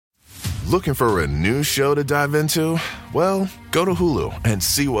Looking for a new show to dive into? Well, go to Hulu and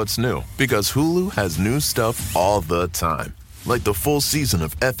see what's new, because Hulu has new stuff all the time. Like the full season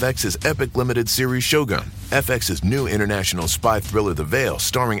of FX's epic limited series Shogun, FX's new international spy thriller The Veil,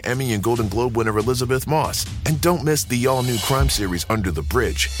 starring Emmy and Golden Globe winner Elizabeth Moss. And don't miss the all-new crime series Under the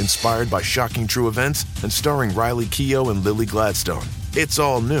Bridge, inspired by shocking true events and starring Riley Keough and Lily Gladstone. It's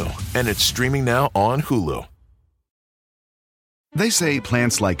all new, and it's streaming now on Hulu. They say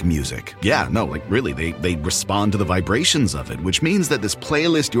plants like music. Yeah, no, like really, they respond to the vibrations of it, which means that this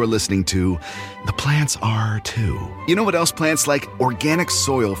playlist you're listening to, the plants are too. You know what else plants like? Organic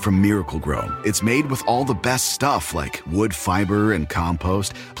soil from Miracle-Gro. It's made with all the best stuff like wood fiber and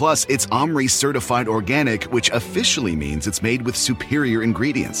compost. Plus, it's OMRI certified organic, which officially means it's made with superior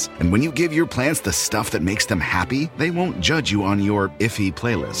ingredients. And when you give your plants the stuff that makes them happy, they won't judge you on your iffy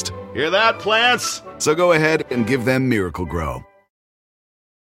playlist. Hear that, plants? So go ahead and give them Miracle-Gro.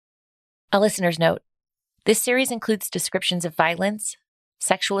 A listener's note. This series includes descriptions of violence,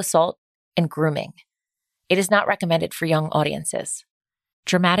 sexual assault, and grooming. It is not recommended for young audiences.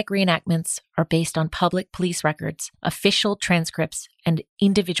 Dramatic reenactments are based on public police records, official transcripts, and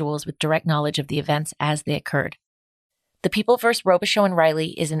individuals with direct knowledge of the events as they occurred. The People v. Robichaux and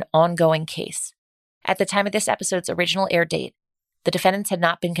Riley is an ongoing case. At the time of this episode's original air date, the defendants had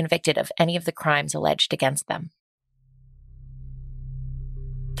not been convicted of any of the crimes alleged against them.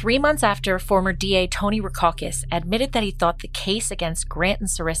 3 months after former DA Tony Rackauckus admitted that he thought the case against Grant and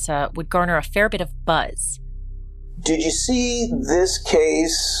Sarissa would garner a fair bit of buzz. Did you see this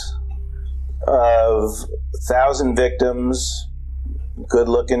case of 1,000 victims,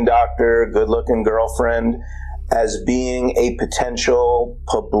 good-looking doctor, good-looking girlfriend, as being a potential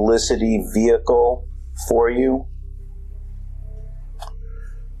publicity vehicle for you?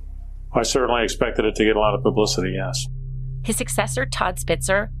 I certainly expected it to get a lot of publicity, yes. His successor, Todd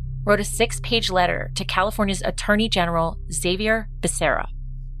Spitzer, wrote a 6-page letter to California's Attorney General Xavier Becerra.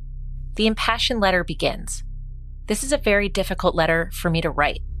 The impassioned letter begins, "This is a very difficult letter for me to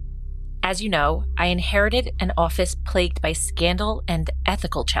write. As you know, I inherited an office plagued by scandal and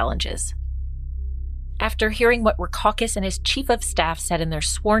ethical challenges." After hearing what Rackauckus and his chief of staff said in their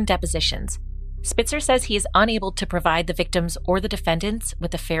sworn depositions, Spitzer says he is unable to provide the victims or the defendants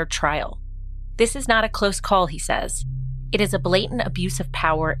with a fair trial. This is not a close call, he says. It is a blatant abuse of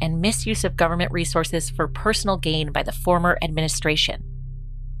power and misuse of government resources for personal gain by the former administration.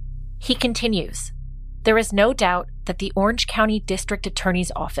 He continues, "There is no doubt that the Orange County District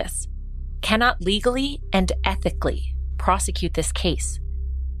Attorney's Office cannot legally and ethically prosecute this case."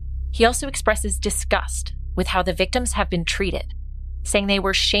 He also expresses disgust with how the victims have been treated, saying they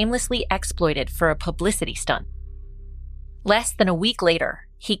were shamelessly exploited for a publicity stunt. Less than a week later,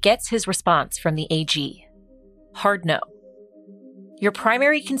 he gets his response from the AG. Hard no. Your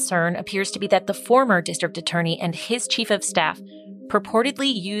primary concern appears to be that the former district attorney and his chief of staff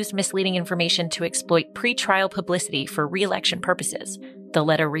purportedly used misleading information to exploit pretrial publicity for re-election purposes, the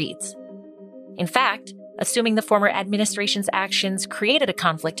letter reads. In fact, assuming the former administration's actions created a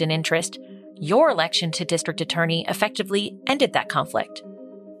conflict in interest, your election to district attorney effectively ended that conflict.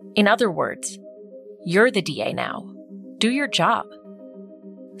 In other words, you're the DA now. Do your job.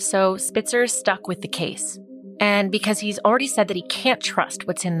 So Spitzer's stuck with the case. And because he's already said that he can't trust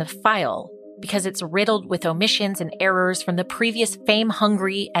what's in the file, because it's riddled with omissions and errors from the previous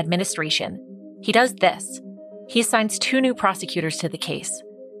fame-hungry administration, he does this. He assigns 2 new prosecutors to the case,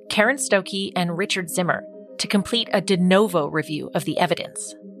 Karen Stokey and Richard Zimmer, to complete a de novo review of the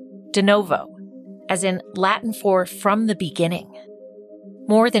evidence. De novo, as in Latin for from the beginning.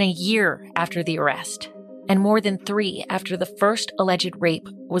 More than a year after the arrest, and more than 3 after the first alleged rape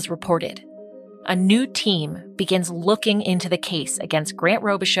was reported, a new team begins looking into the case against Grant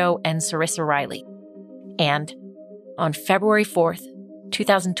Robichaux and Sarissa Riley. And on February 4th,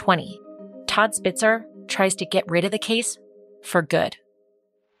 2020, Todd Spitzer tries to get rid of the case for good.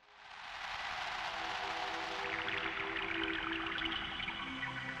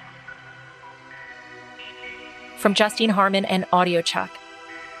 From Justine Harmon and AudioChuck,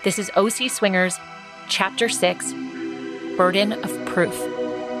 this is O.C. Swingers, Chapter 6, Burden of Proof.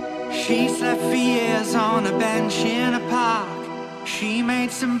 She slept for years on a bench in a park. She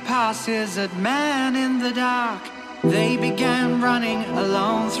made some passes at men in the dark. They began running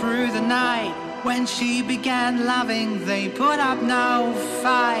alone through the night. When she began loving, they put up no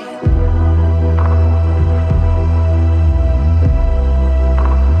fight.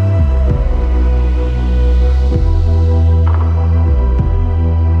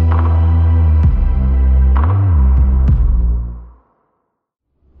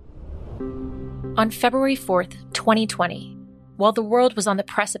 On February 4th, 2020, While the world was on the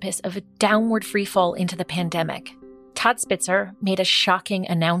precipice of a downward freefall into the pandemic, Todd Spitzer made a shocking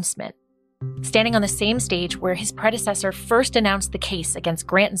announcement. Standing on the same stage where his predecessor first announced the case against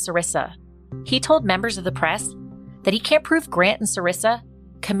Grant and Sarissa, he told members of the press that he can't prove Grant and Sarissa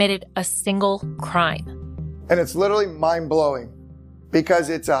committed a single crime. And it's literally mind-blowing because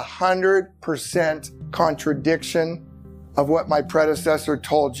it's 100% contradiction of what my predecessor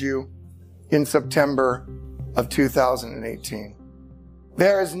told you in September of 2018.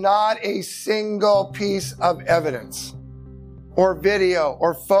 There is not a single piece of evidence or video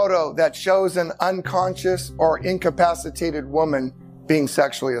or photo that shows an unconscious or incapacitated woman being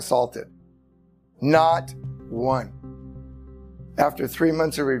sexually assaulted. Not one. After 3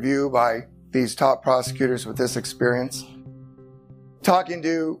 months of review by these top prosecutors with this experience, talking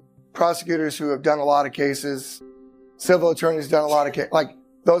to prosecutors who have done a lot of cases, civil attorneys done a lot of cases, like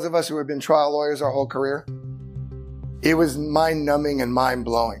those of us who have been trial lawyers our whole career, it was mind-numbing and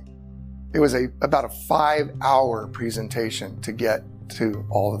mind-blowing. It was about a 5-hour presentation to get to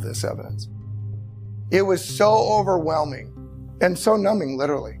all of this evidence. It was so overwhelming and so numbing,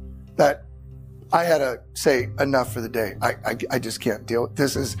 literally, that I had to say enough for the day. I just can't deal with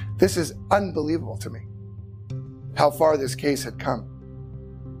this. This is unbelievable to me, how far this case had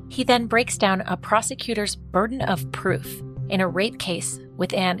come. He then breaks down a prosecutor's burden of proof in a rape case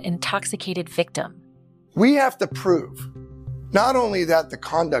with an intoxicated victim. We have to prove not only that the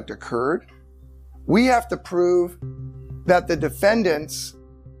conduct occurred, we have to prove that the defendants,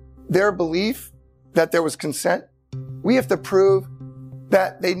 their belief that there was consent, we have to prove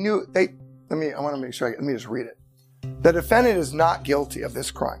that they knew, let me just read it. The defendant is not guilty of this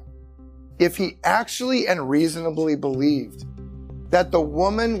crime if he actually and reasonably believed that the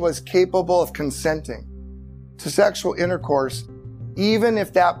woman was capable of consenting to sexual intercourse, even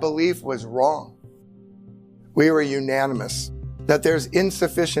if that belief was wrong. We were unanimous that there's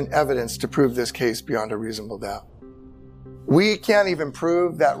insufficient evidence to prove this case beyond a reasonable doubt. We can't even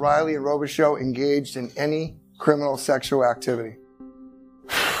prove that Riley and Robichaux engaged in any criminal sexual activity.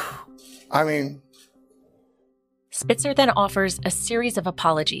 Spitzer then offers a series of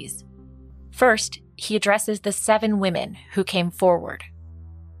apologies. First, he addresses the 7 women who came forward.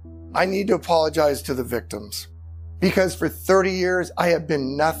 I need to apologize to the victims because for 30 years, I have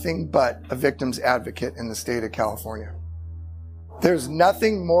been nothing but a victim's advocate in the state of California. There's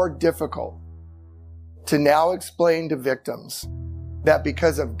nothing more difficult to now explain to victims that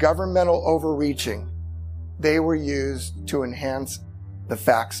because of governmental overreaching, they were used to enhance the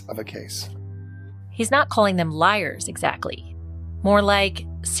facts of a case. He's not calling them liars exactly, more like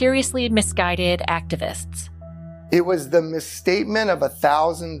seriously misguided activists. It was the misstatement of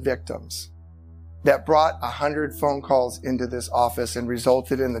 1,000 victims that brought 100 phone calls into this office and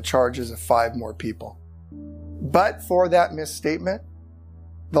resulted in the charges of 5 more people. But for that misstatement,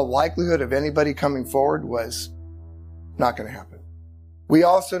 the likelihood of anybody coming forward was not going to happen. We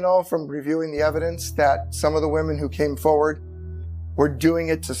also know from reviewing the evidence that some of the women who came forward were doing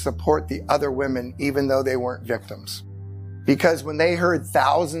it to support the other women, even though they weren't victims. Because when they heard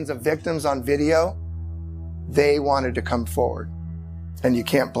thousands of victims on video, they wanted to come forward, and you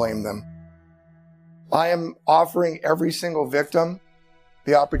can't blame them. I am offering every single victim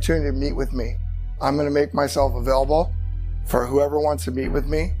the opportunity to meet with me. I'm going to make myself available for whoever wants to meet with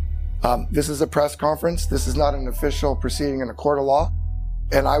me. This is a press conference. This is not an official proceeding in a court of law.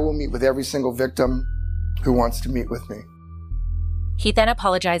 And I will meet with every single victim who wants to meet with me. He then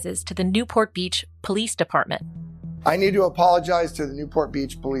apologizes to the Newport Beach Police Department. I need to apologize to the Newport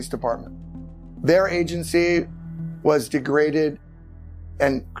Beach Police Department. Their agency was degraded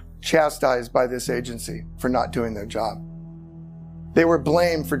and chastised by this agency for not doing their job. They were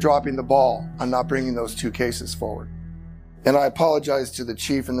blamed for dropping the ball on not bringing those 2 cases forward. And I apologize to the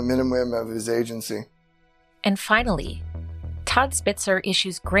chief and the men and women of his agency. And finally, Todd Spitzer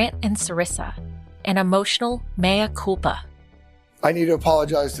issues Grant and Sarissa an emotional mea culpa. I need to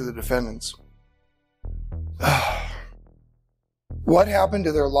apologize to the defendants. What happened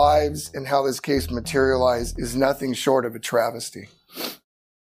to their lives and how this case materialized is nothing short of a travesty.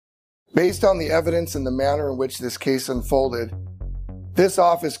 Based on the evidence and the manner in which this case unfolded, this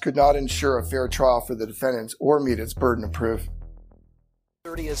office could not ensure a fair trial for the defendants or meet its burden of proof.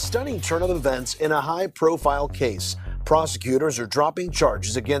 A stunning turn of events in a high-profile case. Prosecutors are dropping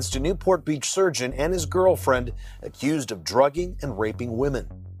charges against a Newport Beach surgeon and his girlfriend accused of drugging and raping women.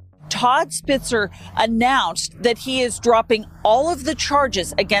 Todd Spitzer announced that he is dropping all of the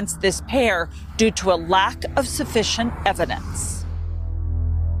charges against this pair due to a lack of sufficient evidence.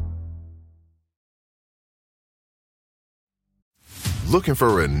 Looking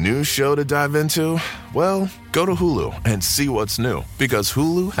for a new show to dive into? Well, go to Hulu and see what's new, because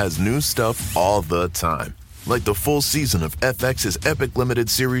Hulu has new stuff all the time. Like the full season of FX's epic limited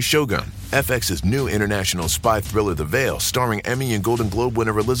series Shogun, FX's new international spy thriller The Veil, starring Emmy and Golden Globe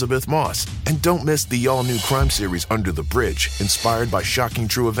winner Elizabeth Moss. And don't miss the all-new crime series Under the Bridge, inspired by shocking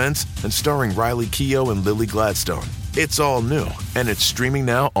true events and starring Riley Keough and Lily Gladstone. It's all new, and it's streaming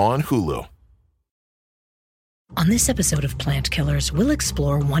now on Hulu. On this episode of Plant Killers, we'll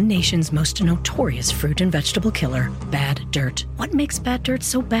explore one nation's most notorious fruit and vegetable killer, bad dirt. What makes bad dirt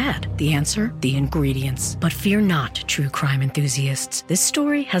so bad? The answer? The ingredients. But fear not, true crime enthusiasts. This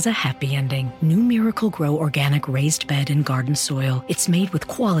story has a happy ending. New Miracle-Gro organic raised bed and garden soil. It's made with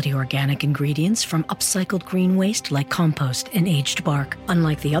quality organic ingredients from upcycled green waste like compost and aged bark.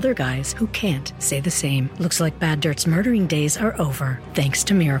 Unlike the other guys who can't say the same. Looks like bad dirt's murdering days are over, thanks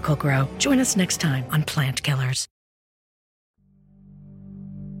to Miracle-Gro. Join us next time on Plant Killers.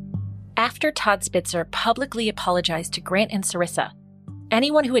 After Todd Spitzer publicly apologized to Grant and Sarissa,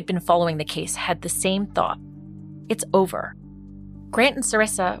 anyone who had been following the case had the same thought. It's over. Grant and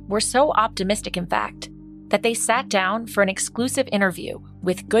Sarissa were so optimistic, in fact, that they sat down for an exclusive interview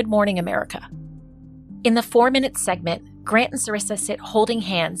with Good Morning America. In the 4-minute segment, Grant and Sarissa sit holding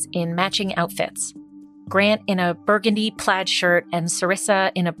hands in matching outfits. Grant in a burgundy plaid shirt and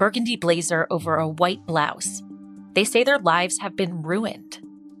Sarissa in a burgundy blazer over a white blouse. They say their lives have been ruined.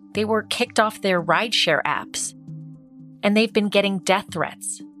 They were kicked off their rideshare apps, and they've been getting death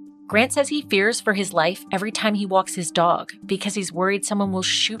threats. Grant says he fears for his life every time he walks his dog because he's worried someone will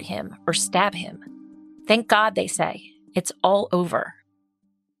shoot him or stab him. Thank God, they say, it's all over.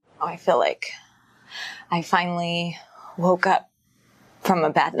 I feel like I finally woke up from a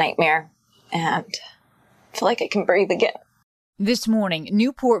bad nightmare and feel like I can breathe again. This morning,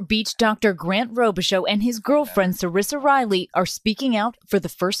 Newport Beach Dr. Grant Robichaux and his girlfriend Sarissa Riley are speaking out for the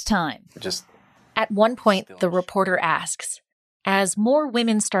first time. At one point, the reporter asks, as more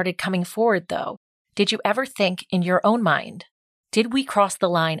women started coming forward, though, did you ever think in your own mind, did we cross the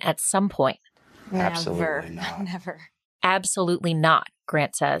line at some point? Never. Never. Absolutely not,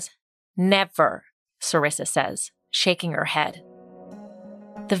 Grant says. Never, Sarissa says, shaking her head.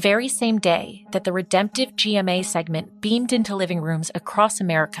 The very same day that the redemptive GMA segment beamed into living rooms across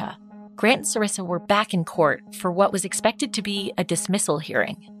America, Grant and Sarissa were back in court for what was expected to be a dismissal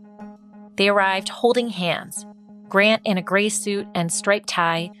hearing. They arrived holding hands, Grant in a gray suit and striped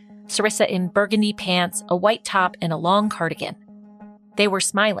tie, Sarissa in burgundy pants, a white top, and a long cardigan. They were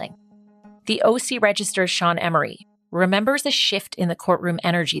smiling. The OC Register's Sean Emery remembers a shift in the courtroom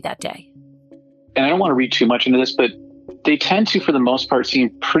energy that day. And I don't want to read too much into this, but they tend to, for the most part, seem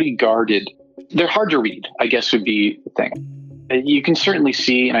pretty guarded. They're hard to read, I guess would be the thing. You can certainly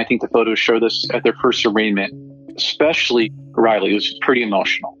see, and I think the photos show this at their first arraignment, especially Riley was pretty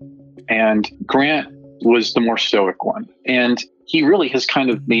emotional. And Grant was the more stoic one. And he really has kind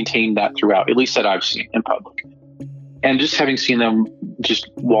of maintained that throughout, at least that I've seen in public. And just having seen them just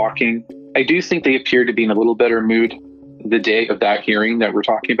walking, I do think they appear to be in a little better mood the day of that hearing that we're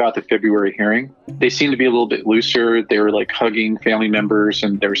talking about, the February hearing. They seem to be a little bit looser. They were like hugging family members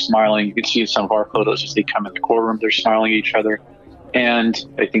and they were smiling. You can see in some of our photos as they come in the courtroom, they're smiling at each other. And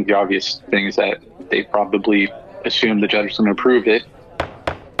I think the obvious thing is that they probably assumed the judge was going to approve it.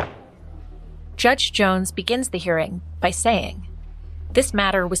 Judge Jones begins the hearing by saying, "This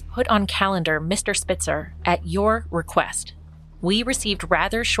matter was put on calendar, Mr. Spitzer, at your request. We received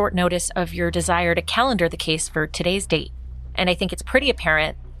rather short notice of your desire to calendar the case for today's date, and I think it's pretty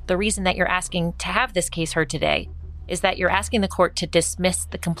apparent the reason that you're asking to have this case heard today is that you're asking the court to dismiss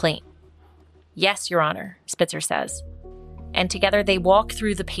the complaint." "Yes, Your Honor," Spitzer says. And together they walk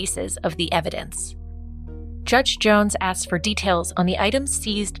through the paces of the evidence. Judge Jones asks for details on the items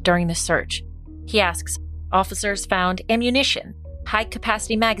seized during the search. He asks, officers found ammunition,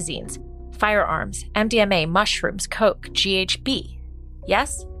 high-capacity magazines, firearms, MDMA, mushrooms, coke, GHB.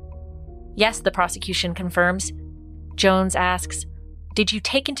 Yes? Yes, the prosecution confirms. Jones asks, did you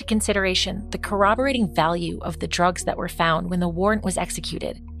take into consideration the corroborating value of the drugs that were found when the warrant was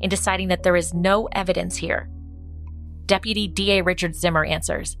executed in deciding that there is no evidence here? Deputy DA Richard Zimmer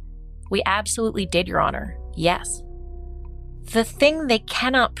answers, we absolutely did, Your Honor. Yes. The thing they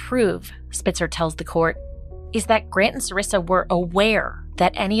cannot prove, Spitzer tells the court, is that Grant and Sarissa were aware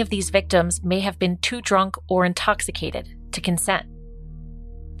that any of these victims may have been too drunk or intoxicated to consent.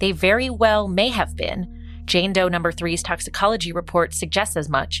 They very well may have been. Jane Doe No. 3's toxicology report suggests as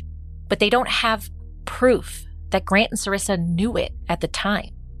much, but they don't have proof that Grant and Sarissa knew it at the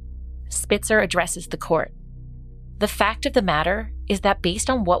time. Spitzer addresses the court. The fact of the matter is that based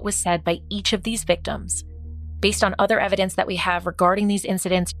on what was said by each of these victims, Based on other evidence that we have regarding these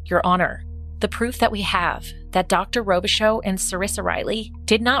incidents, Your Honor, the proof that we have that Dr. Robichaux and Sarissa Riley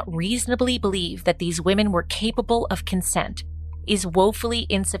did not reasonably believe that these women were capable of consent is woefully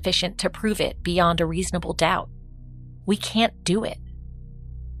insufficient to prove it beyond a reasonable doubt. We can't do it.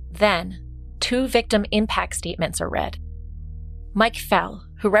 Then, 2 victim impact statements are read. Mike Fell,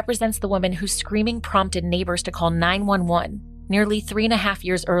 who represents the woman whose screaming prompted neighbors to call 911 nearly 3.5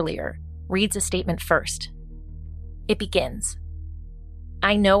 years earlier, reads a statement first. It begins,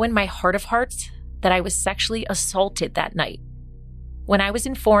 "I know in my heart of hearts that I was sexually assaulted that night. When I was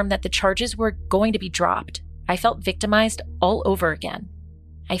informed that the charges were going to be dropped, I felt victimized all over again.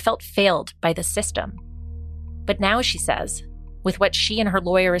 I felt failed by the system. But now," she says, with what she and her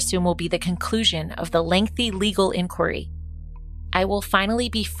lawyer assume will be the conclusion of the lengthy legal inquiry, "I will finally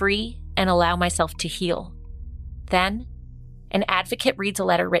be free and allow myself to heal." Then, an advocate reads a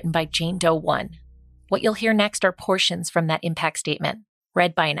letter written by Jane Doe 1. What you'll hear next are portions from that impact statement,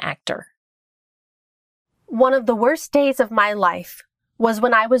 read by an actor. One of the worst days of my life was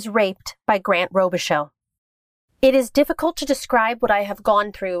when I was raped by Grant Robichaux. It is difficult to describe what I have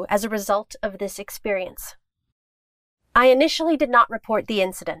gone through as a result of this experience. I initially did not report the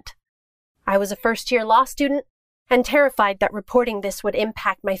incident. I was a first-year law student and terrified that reporting this would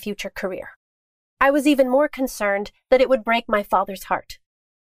impact my future career. I was even more concerned that it would break my father's heart.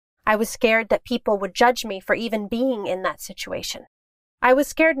 I was scared that people would judge me for even being in that situation. I was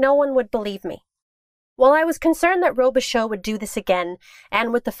scared no one would believe me. While I was concerned that Robichaux would do this again,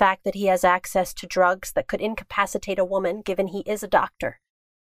 and with the fact that he has access to drugs that could incapacitate a woman given he is a doctor,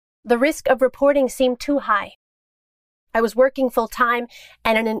 the risk of reporting seemed too high. I was working full-time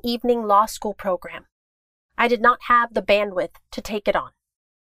and in an evening law school program. I did not have the bandwidth to take it on.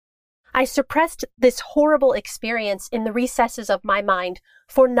 I suppressed this horrible experience in the recesses of my mind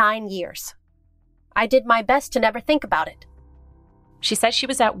for 9 years. I did my best to never think about it. She says she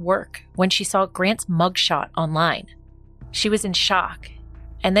was at work when she saw Grant's mugshot online. She was in shock,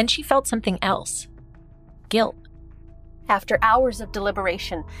 and then she felt something else. Guilt. After hours of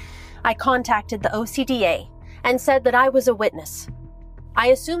deliberation, I contacted the OCDA and said that I was a witness. I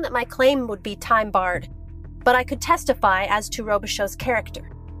assumed that my claim would be time-barred, but I could testify as to Robichaux's character.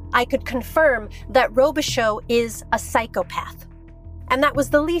 I could confirm that Robichaux is a psychopath, and that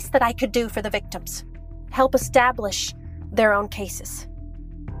was the least that I could do for the victims, help establish their own cases.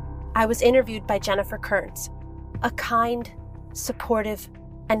 I was interviewed by Jennifer Kearns, a kind, supportive,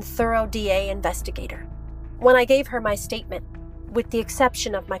 and thorough DA investigator. When I gave her my statement, with the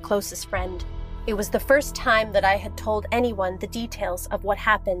exception of my closest friend, it was the first time that I had told anyone the details of what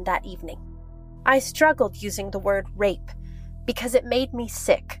happened that evening. I struggled using the word rape because it made me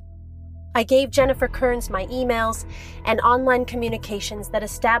sick. I gave Jennifer Kearns my emails and online communications that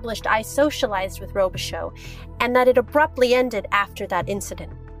established I socialized with Robichaux and that it abruptly ended after that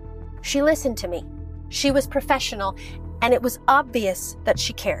incident. She listened to me. She was professional, and it was obvious that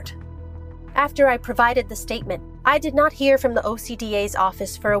she cared. After I provided the statement, I did not hear from the OCDA's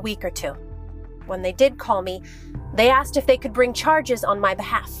office for a week or two. When they did call me, they asked if they could bring charges on my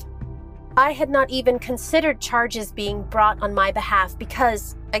behalf. I had not even considered charges being brought on my behalf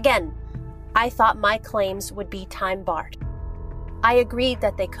because, again, I thought my claims would be time-barred. I agreed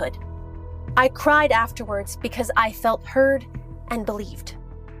that they could. I cried afterwards because I felt heard and believed.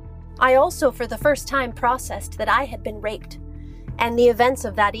 I also, for the first time, processed that I had been raped, and the events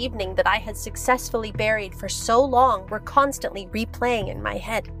of that evening that I had successfully buried for so long were constantly replaying in my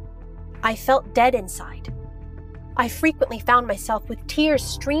head. I felt dead inside. I frequently found myself with tears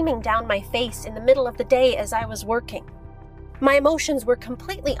streaming down my face in the middle of the day as I was working. My emotions were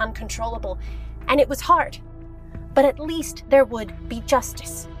completely uncontrollable, and it was hard, but at least there would be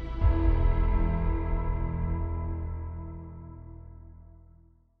justice.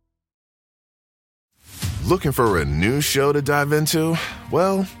 Looking for a new show to dive into?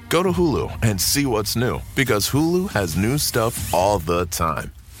 Well, go to Hulu and see what's new, because Hulu has new stuff all the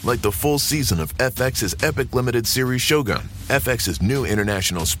time. Like the full season of FX's epic limited series Shogun, FX's new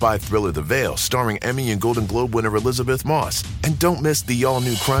international spy thriller The Veil, starring Emmy and Golden Globe winner Elizabeth Moss. And don't miss the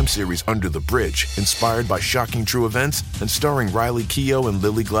all-new crime series Under the Bridge, inspired by shocking true events and starring Riley Keough and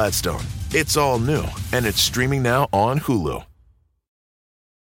Lily Gladstone. It's all new, and it's streaming now on Hulu.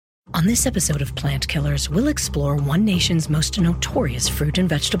 On this episode of Plant Killers, we'll explore one nation's most notorious fruit and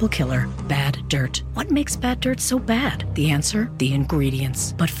vegetable killer, bad dirt. What makes bad dirt so bad? The answer? The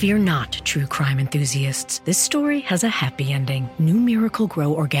ingredients. But fear not, true crime enthusiasts. This story has a happy ending. New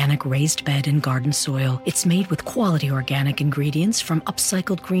Miracle-Gro organic raised bed and garden soil. It's made with quality organic ingredients from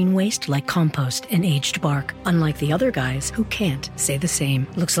upcycled green waste like compost and aged bark. Unlike the other guys who can't say the same.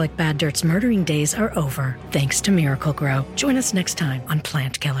 Looks like bad dirt's murdering days are over, thanks to Miracle-Gro. Join us next time on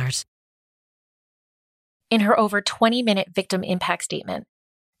Plant Killers. In her over 20-minute victim impact statement,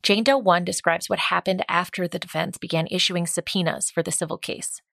 Jane Doe 1 describes what happened after the defense began issuing subpoenas for the civil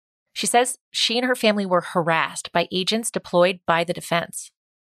case. She says she and her family were harassed by agents deployed by the defense.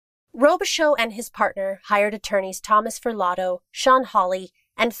 Robichaux and his partner hired attorneys Thomas Furlado, Sean Hawley,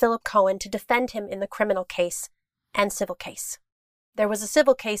 and Philip Cohen to defend him in the criminal case and civil case. There was a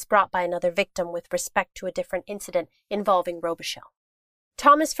civil case brought by another victim with respect to a different incident involving Robichaux.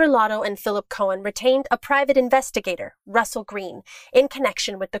 Thomas Furlado and Philip Cohen retained a private investigator, Russell Green, in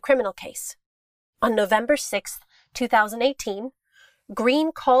connection with the criminal case. On November 6, 2018,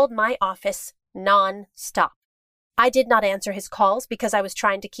 Green called my office non-stop. I did not answer his calls because I was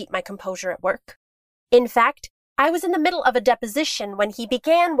trying to keep my composure at work. In fact, I was in the middle of a deposition when he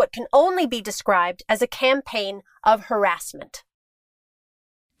began what can only be described as a campaign of harassment.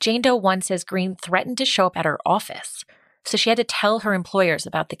 Jane Doe 1 says Green threatened to show up at her office, so she had to tell her employers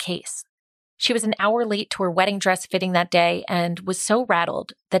about the case. She was an hour late to her wedding dress fitting that day and was so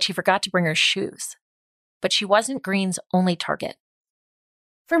rattled that she forgot to bring her shoes. But she wasn't Green's only target.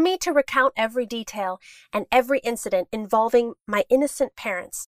 For me to recount every detail and every incident involving my innocent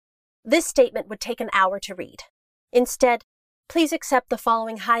parents, this statement would take an hour to read. Instead, please accept the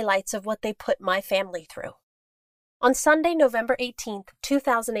following highlights of what they put my family through. On Sunday, November 18,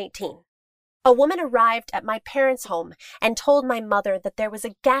 2018, a woman arrived at my parents' home and told my mother that there was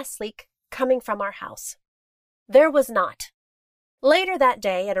a gas leak coming from our house. There was not. Later that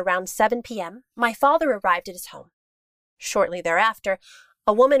day, at around 7 p.m., my father arrived at his home. Shortly thereafter,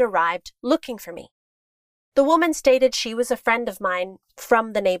 a woman arrived looking for me. The woman stated she was a friend of mine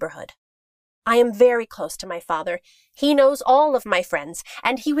from the neighborhood. I am very close to my father. He knows all of my friends,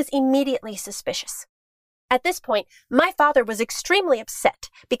 and he was immediately suspicious. At this point, my father was extremely upset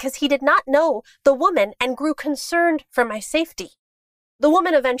because he did not know the woman and grew concerned for my safety. The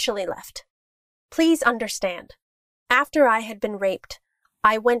woman eventually left. Please understand, after I had been raped,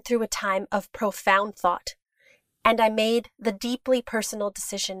 I went through a time of profound thought, and I made the deeply personal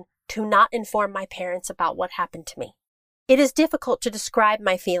decision to not inform my parents about what happened to me. It is difficult to describe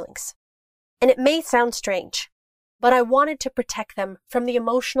my feelings, and it may sound strange, but I wanted to protect them from the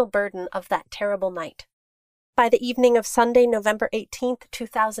emotional burden of that terrible night. By the evening of Sunday, November 18th,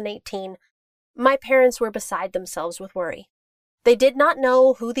 2018, my parents were beside themselves with worry. They did not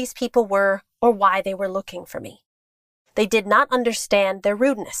know who these people were or why they were looking for me. They did not understand their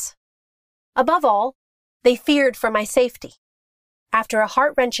rudeness. Above all, they feared for my safety. After a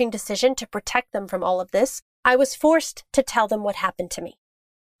heart-wrenching decision to protect them from all of this, I was forced to tell them what happened to me.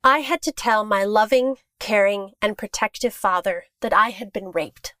 I had to tell my loving, caring, and protective father that I had been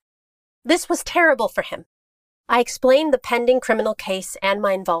raped. This was terrible for him. I explained the pending criminal case and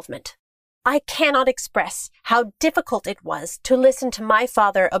my involvement. I cannot express how difficult it was to listen to my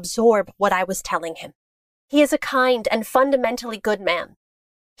father absorb what I was telling him. He is a kind and fundamentally good man.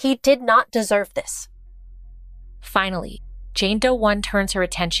 He did not deserve this. Finally, Jane Doe 1 turns her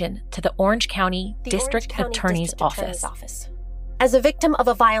attention to the Orange County District Attorney's Office. As a victim of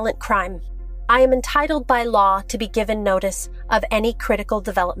a violent crime, I am entitled by law to be given notice of any critical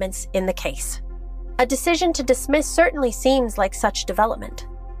developments in the case. A decision to dismiss certainly seems like such development.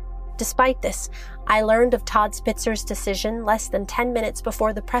 Despite this, I learned of Todd Spitzer's decision less than 10 minutes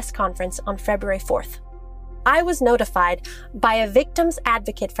before the press conference on February 4th. I was notified by a victim's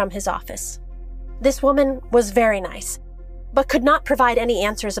advocate from his office. This woman was very nice, but could not provide any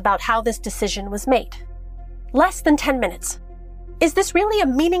answers about how this decision was made. Less than 10 minutes. Is this really a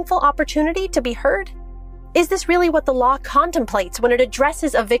meaningful opportunity to be heard? Is this really what the law contemplates when it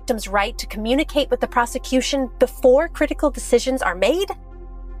addresses a victim's right to communicate with the prosecution before critical decisions are made?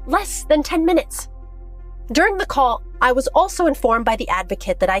 Less than 10 minutes. During the call, I was also informed by the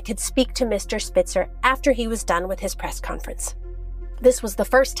advocate that I could speak to Mr. Spitzer after he was done with his press conference. This was the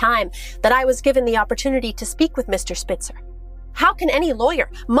first time that I was given the opportunity to speak with Mr. Spitzer. How can any lawyer,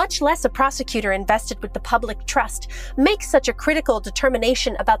 much less a prosecutor invested with the public trust, make such a critical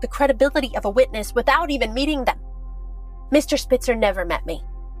determination about the credibility of a witness without even meeting them? Mr. Spitzer never met me.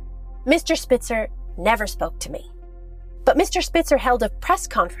 Mr. Spitzer never spoke to me. But Mr. Spitzer held a press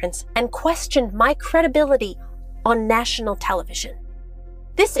conference and questioned my credibility on national television.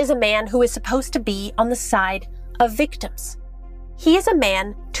 This is a man who is supposed to be on the side of victims. He is a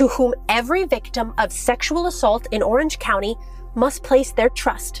man to whom every victim of sexual assault in Orange County must place their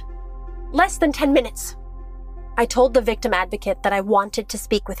trust. Less than 10 minutes. I told the victim advocate that I wanted to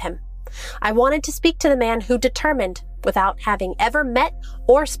speak with him. I wanted to speak to the man who determined, without having ever met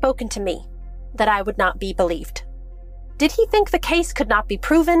or spoken to me, that I would not be believed. Did he think the case could not be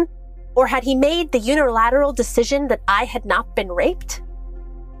proven, or had he made the unilateral decision that I had not been raped?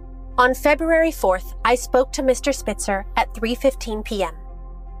 On February 4th, I spoke to Mr. Spitzer at 3:15 p.m.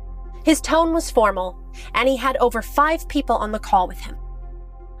 His tone was formal, and he had over 5 people on the call with him.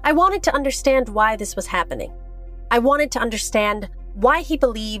 I wanted to understand why this was happening. I wanted to understand why he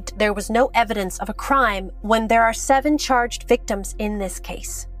believed there was no evidence of a crime when there are 7 charged victims in this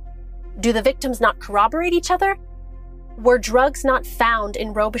case. Do the victims not corroborate each other? Were drugs not found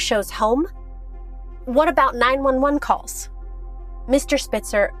in Robichaux's home? What about 911 calls? Mr.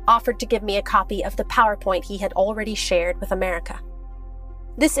 Spitzer offered to give me a copy of the PowerPoint he had already shared with America.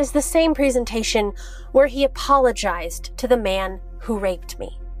 This is the same presentation where he apologized to the man who raped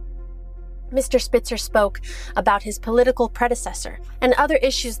me. Mr. Spitzer spoke about his political predecessor and other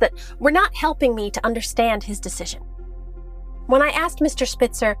issues that were not helping me to understand his decision. When I asked Mr.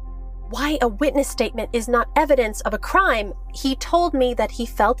 Spitzer why a witness statement is not evidence of a crime, he told me that he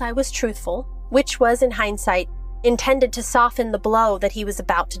felt I was truthful, which was, in hindsight, intended to soften the blow that he was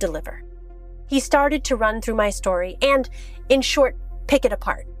about to deliver. He started to run through my story and, in short, pick it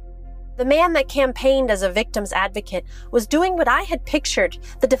apart. The man that campaigned as a victim's advocate was doing what I had pictured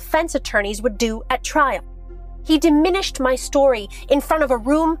the defense attorneys would do at trial. He diminished my story in front of a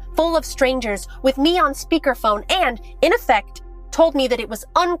room full of strangers with me on speakerphone and, in effect, told me that it was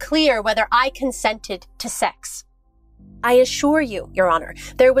unclear whether I consented to sex. I assure you, Your Honor,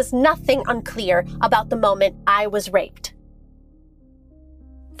 there was nothing unclear about the moment I was raped.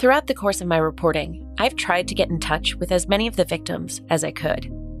 Throughout the course of my reporting, I've tried to get in touch with as many of the victims as I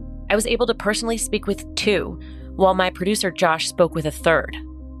could. I was able to personally speak with 2, while my producer Josh spoke with a 3rd.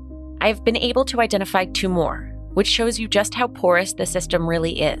 I've been able to identify 2 more, which shows you just how porous the system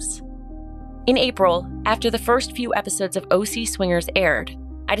really is. In April, after the first few episodes of OC Swingers aired,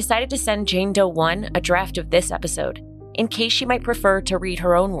 I decided to send Jane Doe 1 a draft of this episode, in case she might prefer to read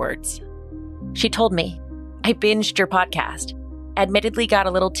her own words. She told me, "I binged your podcast. Admittedly got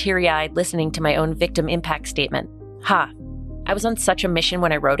a little teary-eyed listening to my own victim impact statement. I was on such a mission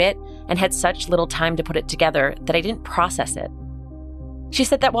when I wrote it and had such little time to put it together that I didn't process it." She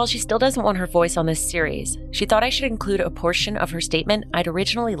said that while she still doesn't want her voice on this series, she thought I should include a portion of her statement I'd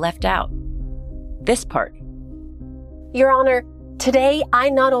originally left out. This part. Your Honor, today I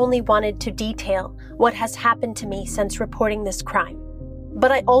not only wanted to detail what has happened to me since reporting this crime,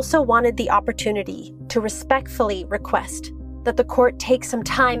 but I also wanted the opportunity to respectfully request that the court take some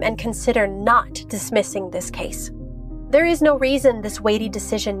time and consider not dismissing this case. There is no reason this weighty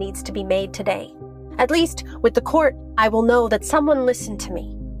decision needs to be made today. At least, with the court, I will know that someone listened to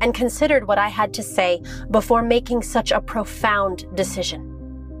me and considered what I had to say before making such a profound decision.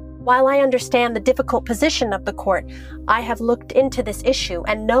 While I understand the difficult position of the court, I have looked into this issue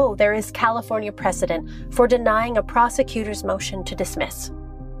and know there is California precedent for denying a prosecutor's motion to dismiss.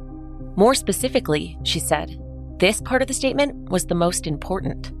 More specifically, she said, this part of the statement was the most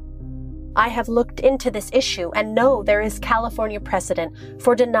important. I have looked into this issue and know there is California precedent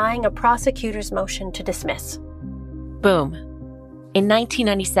for denying a prosecutor's motion to dismiss. Boom. In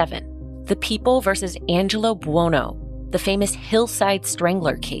 1997, the People versus Angelo Buono, the famous Hillside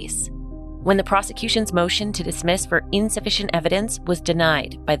Strangler case, when the prosecution's motion to dismiss for insufficient evidence was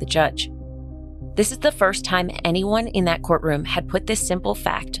denied by the judge. This is the first time anyone in that courtroom had put this simple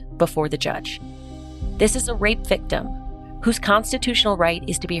fact before the judge. This is a rape victim whose constitutional right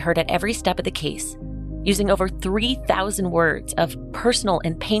is to be heard at every step of the case, using over 3,000 words of personal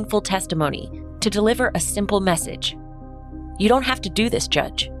and painful testimony to deliver a simple message. You don't have to do this,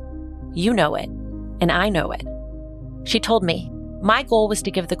 Judge. You know it, and I know it. She told me, my goal was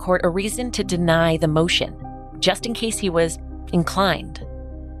to give the court a reason to deny the motion, just in case he was inclined.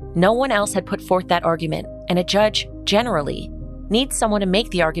 No one else had put forth that argument, and a judge, generally, needs someone to make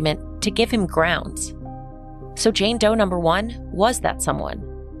the argument to give him grounds. So Jane Doe number 1 was that someone.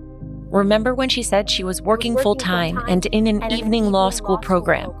 Remember when she said she was working full-time and in an evening law school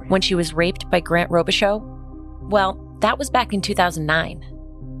program when she was raped by Grant Robichaud? Well, that was back in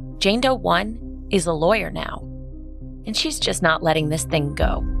 2009. Jane Doe 1 is a lawyer now. And she's just not letting this thing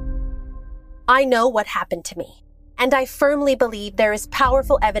go. I know what happened to me, and I firmly believe there is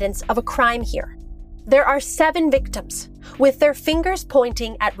powerful evidence of a crime here. There are 7 victims, with their fingers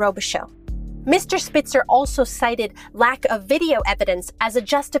pointing at Robichaud. Mr. Spitzer also cited lack of video evidence as a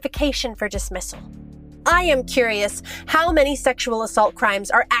justification for dismissal. I am curious how many sexual assault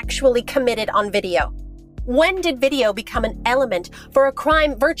crimes are actually committed on video. When did video become an element for a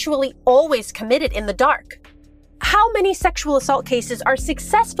crime virtually always committed in the dark? How many sexual assault cases are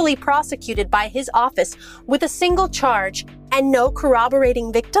successfully prosecuted by his office with a single charge and no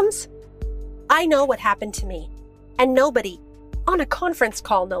corroborating victims? I know what happened to me, and nobody, on a conference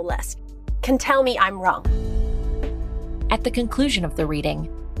call no less, can tell me I'm wrong. At the conclusion of the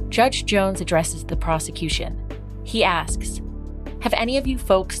reading, Judge Jones addresses the prosecution. He asks, have any of you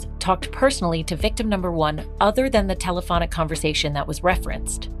folks talked personally to victim number 1 other than the telephonic conversation that was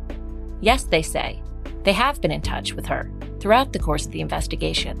referenced? Yes, they say. They have been in touch with her throughout the course of the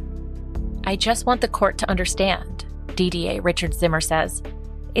investigation. I just want the court to understand, DDA Richard Zimmer says.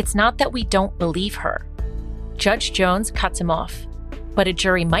 It's not that we don't believe her. Judge Jones cuts him off, but a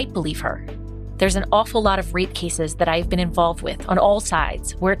jury might believe her. There's an awful lot of rape cases that I've been involved with on all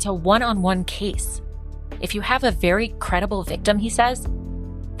sides where it's a one-on-one case. If you have a very credible victim, he says,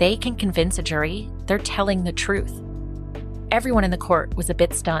 they can convince a jury they're telling the truth. Everyone in the court was a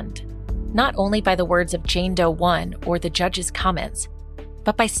bit stunned, not only by the words of Jane Doe 1 or the judge's comments,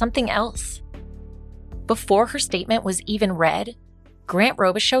 but by something else. Before her statement was even read, Grant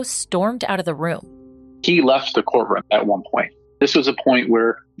Robichaux stormed out of the room. He left the courtroom at one point. This was a point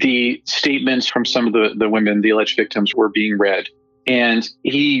where the statements from some of the women, the alleged victims, were being read. And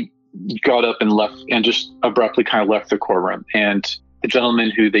he got up and left and just abruptly kind of left the courtroom. And the gentleman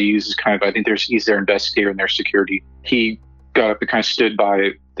who they use is kind of, I think he's their investigator and their security. He got up and kind of stood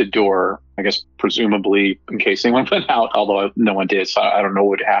by the door, I guess, presumably in case anyone went out, although no one did. So I don't know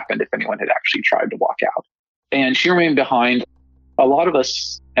what would happen if anyone had actually tried to walk out. And she remained behind. A lot of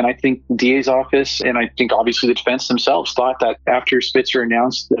us, and I think DA's office, and I think obviously the defense themselves, thought that after Spitzer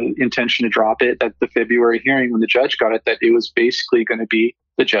announced the intention to drop it at the February hearing when the judge got it, that it was basically going to be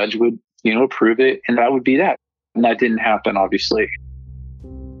the judge would, approve it, and that would be that. And that didn't happen, obviously.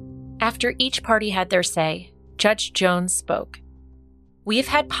 After each party had their say, Judge Jones spoke. We have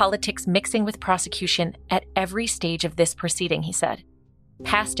had politics mixing with prosecution at every stage of this proceeding, he said.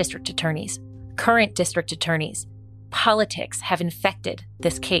 Past district attorneys, current district attorneys, politics have infected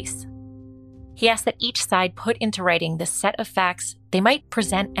this case. He asked that each side put into writing the set of facts they might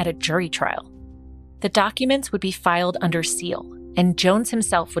present at a jury trial. The documents would be filed under seal, and Jones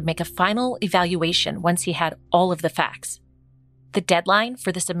himself would make a final evaluation once he had all of the facts. The deadline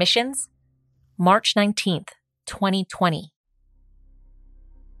for the submissions? March 19th, 2020.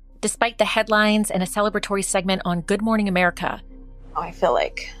 Despite the headlines and a celebratory segment on Good Morning America, I feel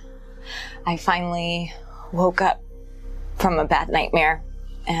like I finally woke up from a bad nightmare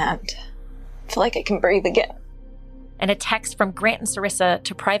and feel like I can breathe again. And a text from Grant and Sarissa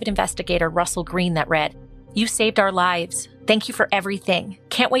to private investigator Russell Green that read, "You saved our lives. Thank you for everything.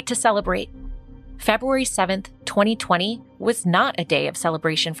 Can't wait to celebrate." February 7th, 2020 was not a day of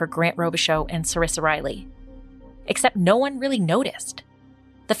celebration for Grant Robichaux and Sarissa Riley. Except no one really noticed.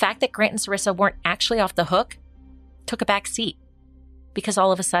 The fact that Grant and Sarissa weren't actually off the hook took a back seat. Because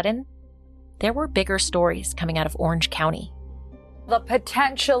all of a sudden, there were bigger stories coming out of Orange County. The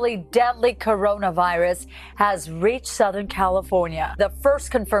potentially deadly coronavirus has reached Southern California. The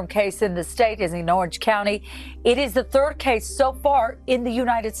first confirmed case in the state is in Orange County. It is the third case so far in the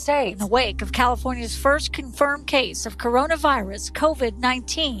United States. In the wake of California's first confirmed case of coronavirus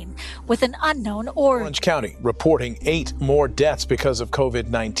COVID-19 with an unknown origin. Orange County reporting 8 more deaths because of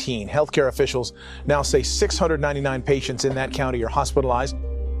COVID-19. Healthcare officials now say 699 patients in that county are hospitalized.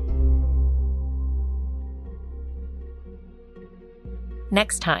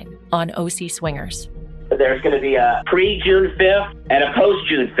 Next time on OC Swingers. There's going to be a pre-June 5th and a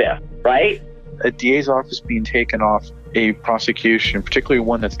post-June 5th, right? A DA's office being taken off a prosecution, particularly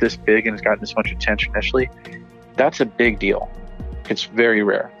one that's this big and has gotten this much attention initially, that's a big deal. It's very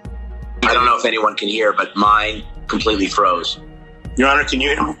rare. I don't know if anyone can hear, but mine completely froze. Your Honor, can you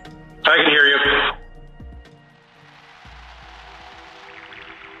hear me? I can hear you.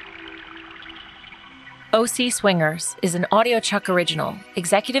 OC Swingers is an AudioChuck original,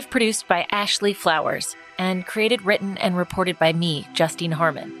 executive produced by Ashley Flowers, and created, written, and reported by me, Justine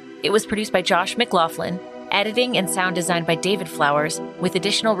Harmon. It was produced by Josh McLaughlin, editing and sound design by David Flowers, with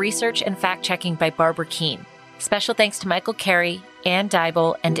additional research and fact-checking by Barbara Keene. Special thanks to Michael Carey, Ann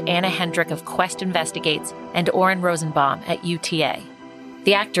Dybel, and Anna Hendrick of Quest Investigates, and Oren Rosenbaum at UTA.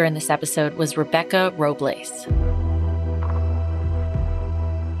 The actor in this episode was Rebecca Robles.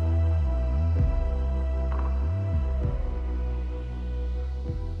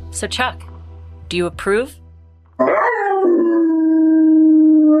 So Chuck, do you approve?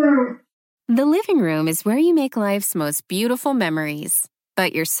 The living room is where you make life's most beautiful memories.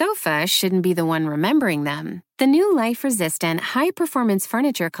 But your sofa shouldn't be the one remembering them. The new life-resistant, high-performance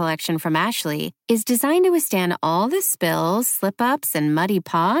furniture collection from Ashley is designed to withstand all the spills, slip-ups, and muddy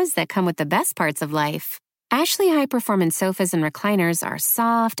paws that come with the best parts of life. Ashley high-performance sofas and recliners are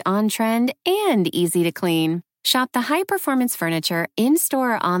soft, on-trend, and easy to clean. Shop the high-performance furniture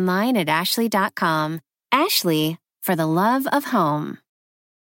in-store or online at ashley.com. Ashley, for the love of home.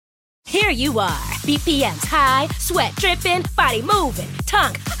 Here you are, BPMs high, sweat dripping, body moving,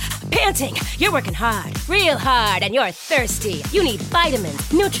 tongue panting. You're working hard, real hard, and you're thirsty. You need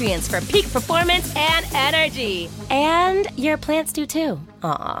vitamins, nutrients for peak performance and energy. And your plants do too.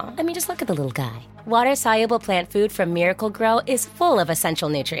 Aw, I mean, just look at the little guy. Water-soluble plant food from Miracle-Gro is full of essential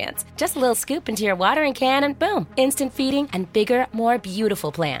nutrients. Just a little scoop into your watering can and boom, instant feeding and bigger, more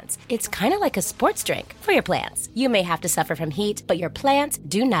beautiful plants. It's kind of like a sports drink for your plants. You may have to suffer from heat, but your plants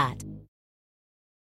do not.